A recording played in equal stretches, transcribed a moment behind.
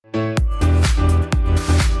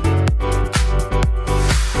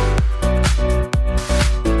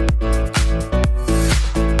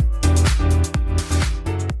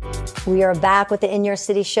We are back with the In Your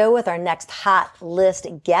City show with our next hot list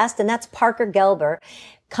guest, and that's Parker Gelber,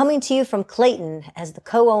 coming to you from Clayton as the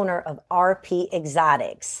co-owner of RP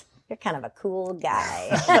Exotics. You're kind of a cool guy.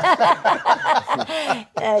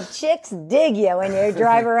 Chicks dig you when you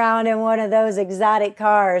drive around in one of those exotic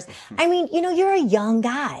cars. I mean, you're a young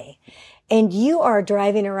guy, and you are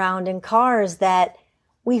driving around in cars that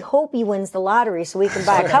we hope he wins the lottery so we can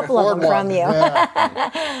buy a couple of them from you.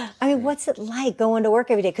 Yeah. I mean, what's it like going to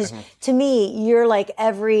work every day? Because to me, you're like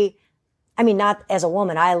not as a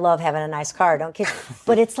woman, I love having a nice car, don't kid,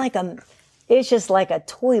 but it's just like a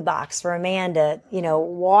toy box for a man to,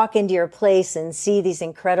 walk into your place and see these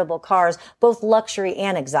incredible cars, both luxury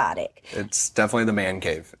and exotic. It's definitely the man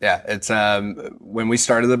cave. Yeah. It's, when we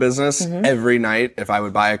started the business, every night, if I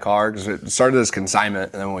would buy a car, because it started as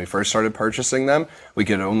consignment, and then when we first started purchasing them, we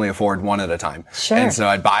could only afford one at a time. Sure. And so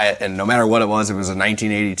I'd buy it, and no matter what it was a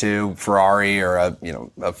 1982 Ferrari or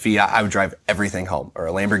a Fiat, I would drive everything home, or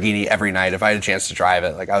a Lamborghini every night if I had a chance to drive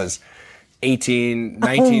it. Like I was 19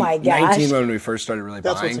 when we first started really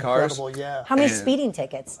buying cars. Yeah. How many speeding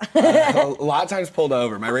tickets? A lot of times pulled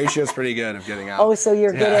over. My ratio is pretty good of getting out. Oh, so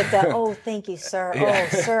you're good at that. Oh, thank you, sir. Yeah.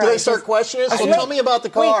 Oh, sir. Do they start questioning us? Tell me about the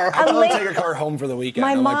car. I don't take a car home for the weekend.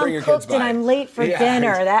 My mom bring your cooked kids and I'm late for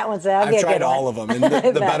dinner. I've tried all of them. And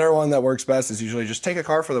the better one that works best is usually just take a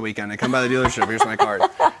car for the weekend and come by the dealership. Here's my card.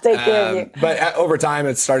 Take care of you. But over time,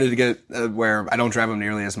 it started to get where I don't drive them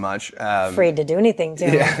nearly as much. Afraid to do anything to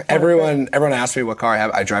them. Yeah. Everyone asks me what car I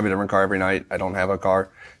have. I drive a different car every night. I don't have a car.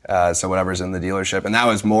 So whatever's in the dealership. And that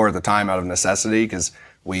was more at the time out of necessity, because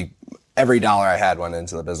every dollar I had went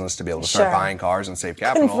into the business to be able to start buying cars and save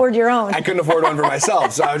capital. Couldn't afford your own. I couldn't afford one for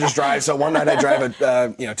myself, so I would just drive. So one night I drive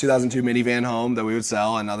a 2002 minivan home that we would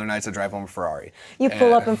sell, and other nights I drive home a Ferrari. You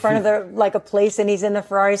pull up in front of a place and he's in the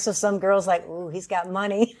Ferrari, so some girl's like, "Ooh, he's got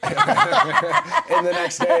money." And the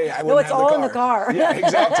next day I wouldn't have the car. No, it's all in the car. Yeah,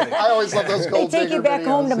 exactly. I always love those gold digger They take you back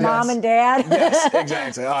home to mom and dad. Yes,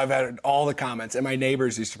 exactly. Oh, I've had all the comments, and my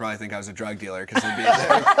neighbors used to probably think I was a drug dealer because it'd be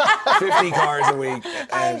 50 cars a week.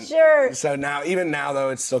 I'm sure. So now though,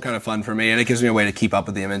 it's still kind of fun for me, and it gives me a way to keep up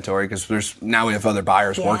with the inventory, because we have other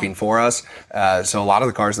buyers working for us. So a lot of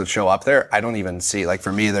the cars that show up there, I don't even see. Like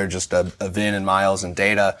for me, they're just a VIN and miles and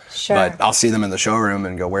data. Sure. But I'll see them in the showroom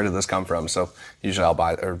and go, where did this come from? So usually I'll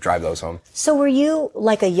buy or drive those home. So were you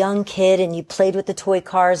like a young kid and you played with the toy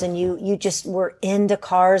cars and you just were into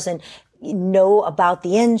cars and know about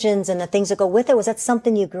the engines and the things that go with it? Was that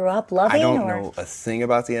something you grew up loving? I don't know a thing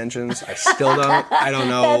about the engines. I still don't. I don't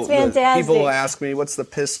know. That's fantastic. People ask me, what's the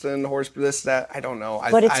piston, horse, this, that. I don't know.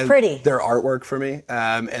 But it's pretty. They're artwork for me.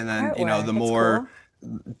 And then, the more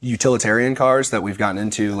cool. utilitarian cars that we've gotten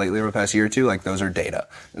into lately over the past year or two, like those are data.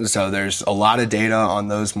 And so there's a lot of data on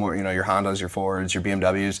those more, your Hondas, your Fords, your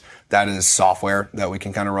BMWs. That is software that we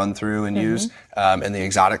can kind of run through and use. And the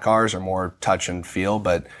exotic cars are more touch and feel.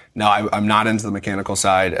 But no, I'm not into the mechanical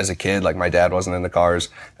side as a kid. Like my dad wasn't into cars.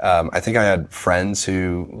 I think I had friends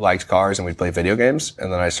who liked cars and we'd play video games.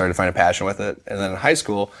 And then I started to find a passion with it. And then in high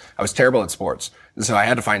school, I was terrible at sports. And so I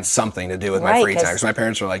had to find something to do with my free time. Because my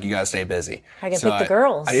parents were like, you got to stay busy. I can pick the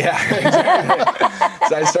girls. Yeah, exactly.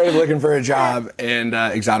 So I started looking for a job, and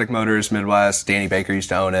Exotic Motors Midwest, Danny Baker used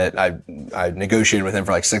to own it. I negotiated with him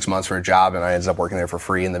for like 6 months for a job, and I ended up working there for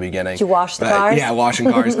free in the beginning. Did you wash the cars? Yeah,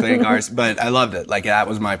 washing cars, cleaning cars. But I loved it. Like that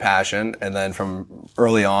was my passion. And then from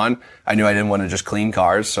early on, I knew I didn't want to just clean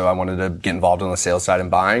cars, so I wanted to get involved on the sales side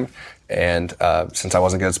and buying. And since I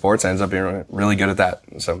wasn't good at sports, I ended up being really good at that.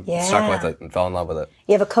 So stuck with it and fell in love with it.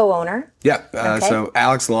 You have a co-owner? Yeah. Okay. So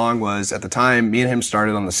Alex Long was, at the time, me and him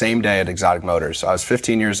started on the same day at Exotic Motors. So I was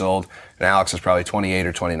 15 years old, and Alex was probably 28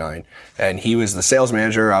 or 29. And he was the sales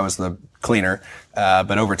manager. I was the cleaner.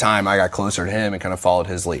 But over time, I got closer to him and kind of followed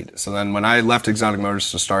his lead. So then when I left Exotic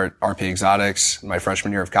Motors to start RP Exotics my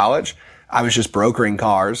freshman year of college, I was just brokering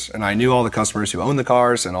cars, and I knew all the customers who owned the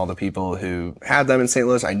cars and all the people who had them in St.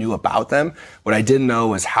 Louis. I knew about them. What I didn't know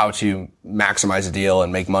was how to maximize a deal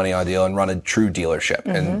and make money on a deal and run a true dealership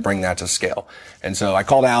and bring that to scale. And so I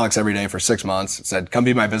called Alex every day for 6 months, said, come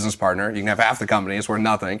be my business partner. You can have half the company. It's worth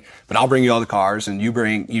nothing, but I'll bring you all the cars, and you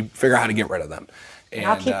figure out how to get rid of them. And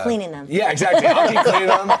I'll keep cleaning them. Yeah, exactly. I'll keep cleaning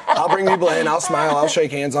them. I'll bring people in. I'll smile. I'll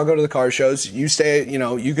shake hands. I'll go to the car shows. You stay,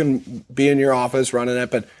 you can be in your office running it,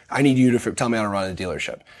 but I need you to tell me how to run a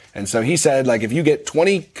dealership. And so he said, like, if you get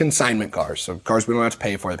 20 consignment cars, so cars we don't have to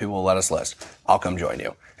pay for that people will let us list, I'll come join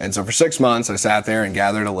you. And so for 6 months, I sat there and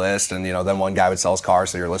gathered a list, and, then one guy would sell his car,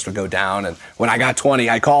 so your list would go down. And when I got 20,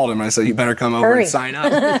 I called him and I said, you better come over and sign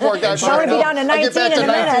up. Before it got I'll be down to 19 in a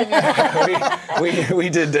minute. we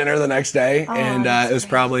did dinner the next day, and it was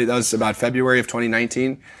that was about February of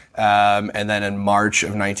 2019. And then in March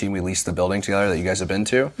of 19, we leased the building together that you guys have been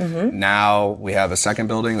to. Now we have a second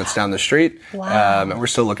building that's down the street. Wow. And we're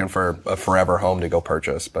still looking for a forever home to go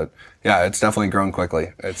purchase. But yeah, it's definitely grown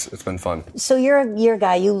quickly. It's been fun. So you're a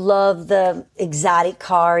guy, you love the exotic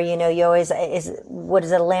car, you always, what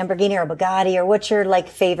is it, a Lamborghini or a Bugatti, or what's your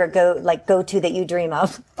favorite go-to that you dream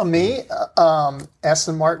of? Me,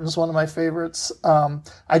 Aston Martin's one of my favorites.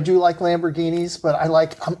 I do like Lamborghinis, but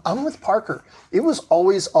I'm with Parker. It was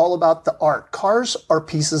always all about the art. Cars are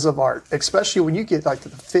pieces of art, especially when you get to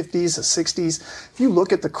the 50s, the 60s. If you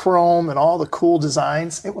look at the chrome and all the cool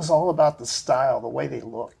designs, it was all about the style, the way they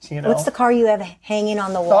looked, What's the car you have hanging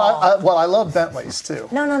on the wall? I love Bentleys too.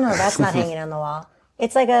 No, that's not hanging on the wall.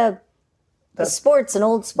 It's like an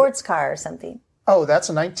old sports car or something. Oh, that's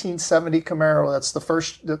a 1970 Camaro. That's the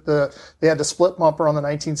first. They had the split bumper on the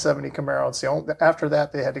 1970 Camaro. It's the only, after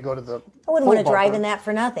that, they had to go to the. I wouldn't want to drive in that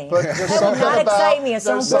for nothing. But that would not excite me if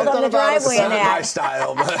someone pulled up the driveway in that. My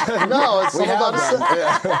style, but no, it's something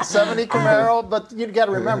about 70 Camaro. But you got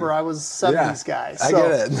to remember, I was 70s guy. So, I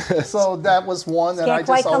get it. So that was one that I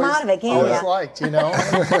quite just come out of it, can always you? liked.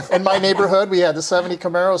 In my neighborhood, we had the 70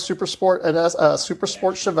 Camaro Super Sport and Super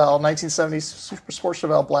Sport Chevelle, 1970 Super Sport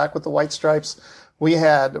Chevelle, black with the white stripes. We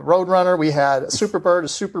had Roadrunner, we had a Superbird, a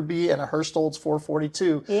Super B, and a Hurst Olds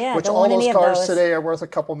 442. Yeah, which don't all want any those of cars those. today are worth a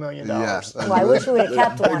couple $1 million. Yes. Well, I wish we would have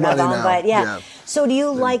kept one of them, now. but yeah. So do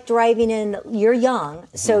you like driving in? You're young,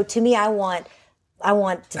 so to me, I want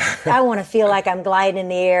to feel like I'm gliding in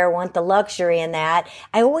the air. Want the luxury in that.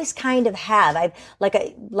 I always kind of have. I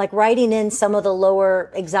like riding in some of the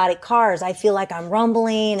lower exotic cars. I feel like I'm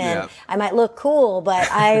rumbling, and I might look cool, but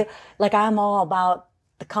I'm all about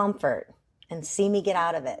the comfort. And see me get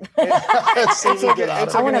out of it.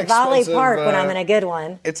 I want to valet park when I'm in a good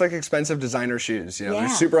one. It's like expensive designer shoes. They're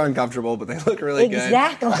super uncomfortable, but they look really good.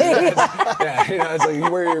 Exactly. It's like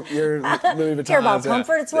you wear your Louis Vuitton. Care about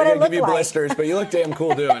comfort? It's what I look give you like. blisters, but you look damn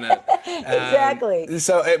cool doing it. Exactly.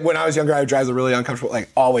 So when I was younger, I would drive the really uncomfortable,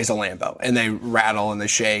 always a Lambo, and they rattle and they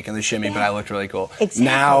shake and they shimmy, but I looked really cool. Exactly.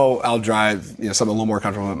 Now I'll drive something a little more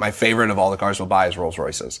comfortable. But my favorite of all the cars we'll buy is Rolls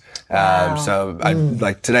Royces. So I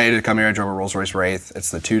like today to come here, I drove a Rolls Royce Wraith. It's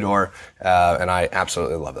the 2-door, and I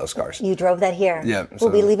absolutely love those cars. You drove that here. Yeah. We'll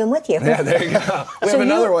be leaving with you. Yeah, there you go. We have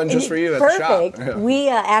another one just for you at the shop. Perfect. Yeah. We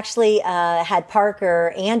actually had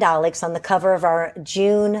Parker and Alex on the cover of our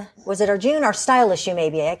June. Was it our June? Our style issue,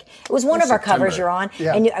 maybe. It was one of our covers you're on.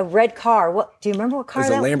 Yeah. And a red car. Do you remember what car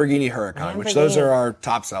There's that was? a Lamborghini Huracan, which those are our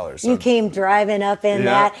top sellers. So. You came driving up in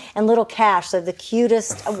that, and little Cash, so the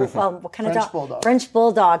cutest, what kind of dog? Bulldog. French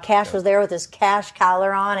Bulldog. Cash was there with his Cash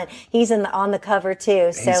collar on, and he's on the cover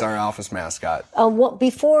too. So, he's our office mascot.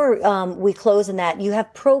 Before we close in that, you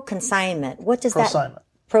have pro consignment. What does that?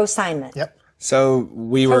 Pro-signment. Yep. So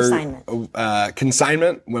we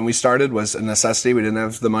consignment when we started was a necessity. We didn't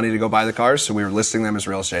have the money to go buy the cars, so we were listing them as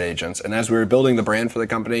real estate agents. And as we were building the brand for the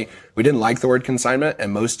company, we didn't like the word consignment,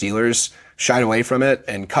 and most dealers shied away from it,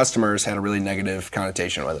 and customers had a really negative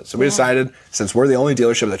connotation with it. So we decided, since we're the only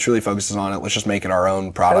dealership that truly focuses on it, let's just make it our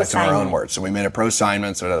own product and our own words. So we made a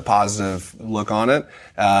pro-signment, so it had a positive look on it.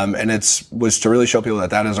 And was to really show people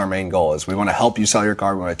that is our main goal, is we want to help you sell your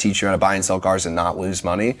car. We want to teach you how to buy and sell cars and not lose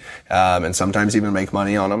money, and sometimes even make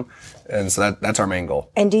money on them. And so that's our main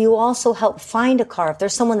goal. And do you also help find a car? If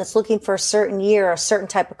there's someone that's looking for a certain year or a certain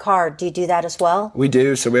type of car, do you do that as well? We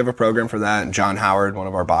do. So we have a program for that. And John Howard, one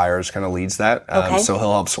of our buyers, kind of leads that. So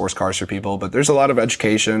he'll help source cars for people. But there's a lot of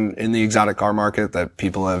education in the exotic car market that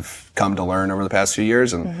people have come to learn over the past few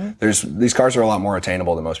years. And these cars are a lot more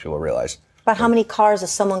attainable than most people realize. But how many cars if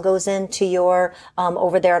someone goes into your,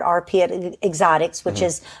 over there at RP at Exotics, which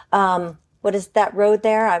is, what is that road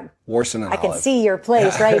there? Warson and I can Olive. see your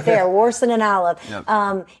place right there, Warson and Olive.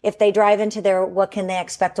 Yep. If they drive into there, what can they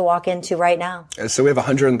expect to walk into right now? So we have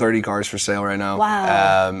 130 cars for sale right now.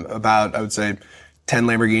 Wow. About, I would say, 10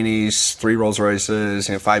 Lamborghinis, 3 Rolls Royces,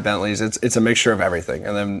 5 Bentleys. It's a mixture of everything.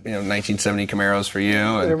 And then, 1970 Camaros for you.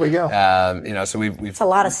 And, there we go. So we've It's a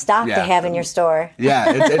lot of stock to have in your store.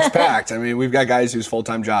 Yeah, it's packed. I mean, we've got guys whose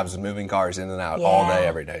full-time jobs is moving cars in and out all day,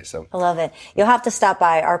 every day. So I love it. You'll have to stop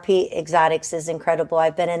by. RP Exotics is incredible.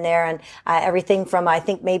 I've been in there, and everything from, I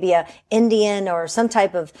think, maybe a Indian or some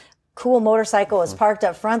type of cool motorcycle was parked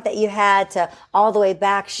up front that you had to all the way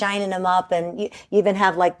back, shining them up. And you even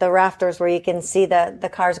have like the rafters where you can see the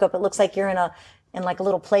cars go up. It looks like you're in a in like a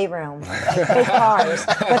little playroom. Fake cars,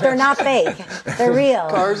 but they're not fake. They're real.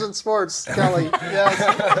 Cars and sports, Kelly. Yes.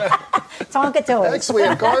 Tonka toys. Next we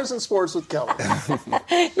have cars and sports with Kelly.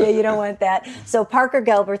 Yeah, you don't want that. So Parker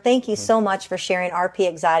Gelber, thank you so much for sharing RP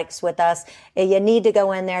Exotics with us. You need to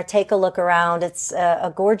go in there, take a look around. It's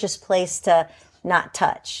a gorgeous place to not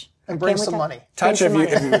touch. And bring some money. Touch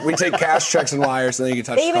if we take cash, checks, and wires, and then you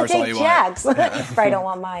can touch They the even cars all take you checks. want. Probably don't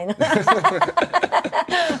want mine.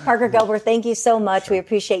 Parker Gelber, thank you so much. We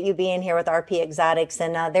appreciate you being here with RP Exotics.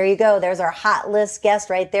 And there you go. There's our hot list guest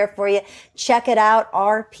right there for you. Check it out,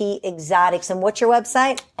 RP Exotics. And what's your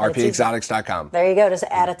website? rpexotics.com. There you go. Just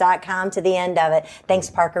add a .com to the end of it. Thanks,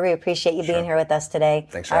 Parker. We appreciate you being here with us today.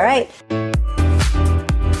 Thanks for All having right. me.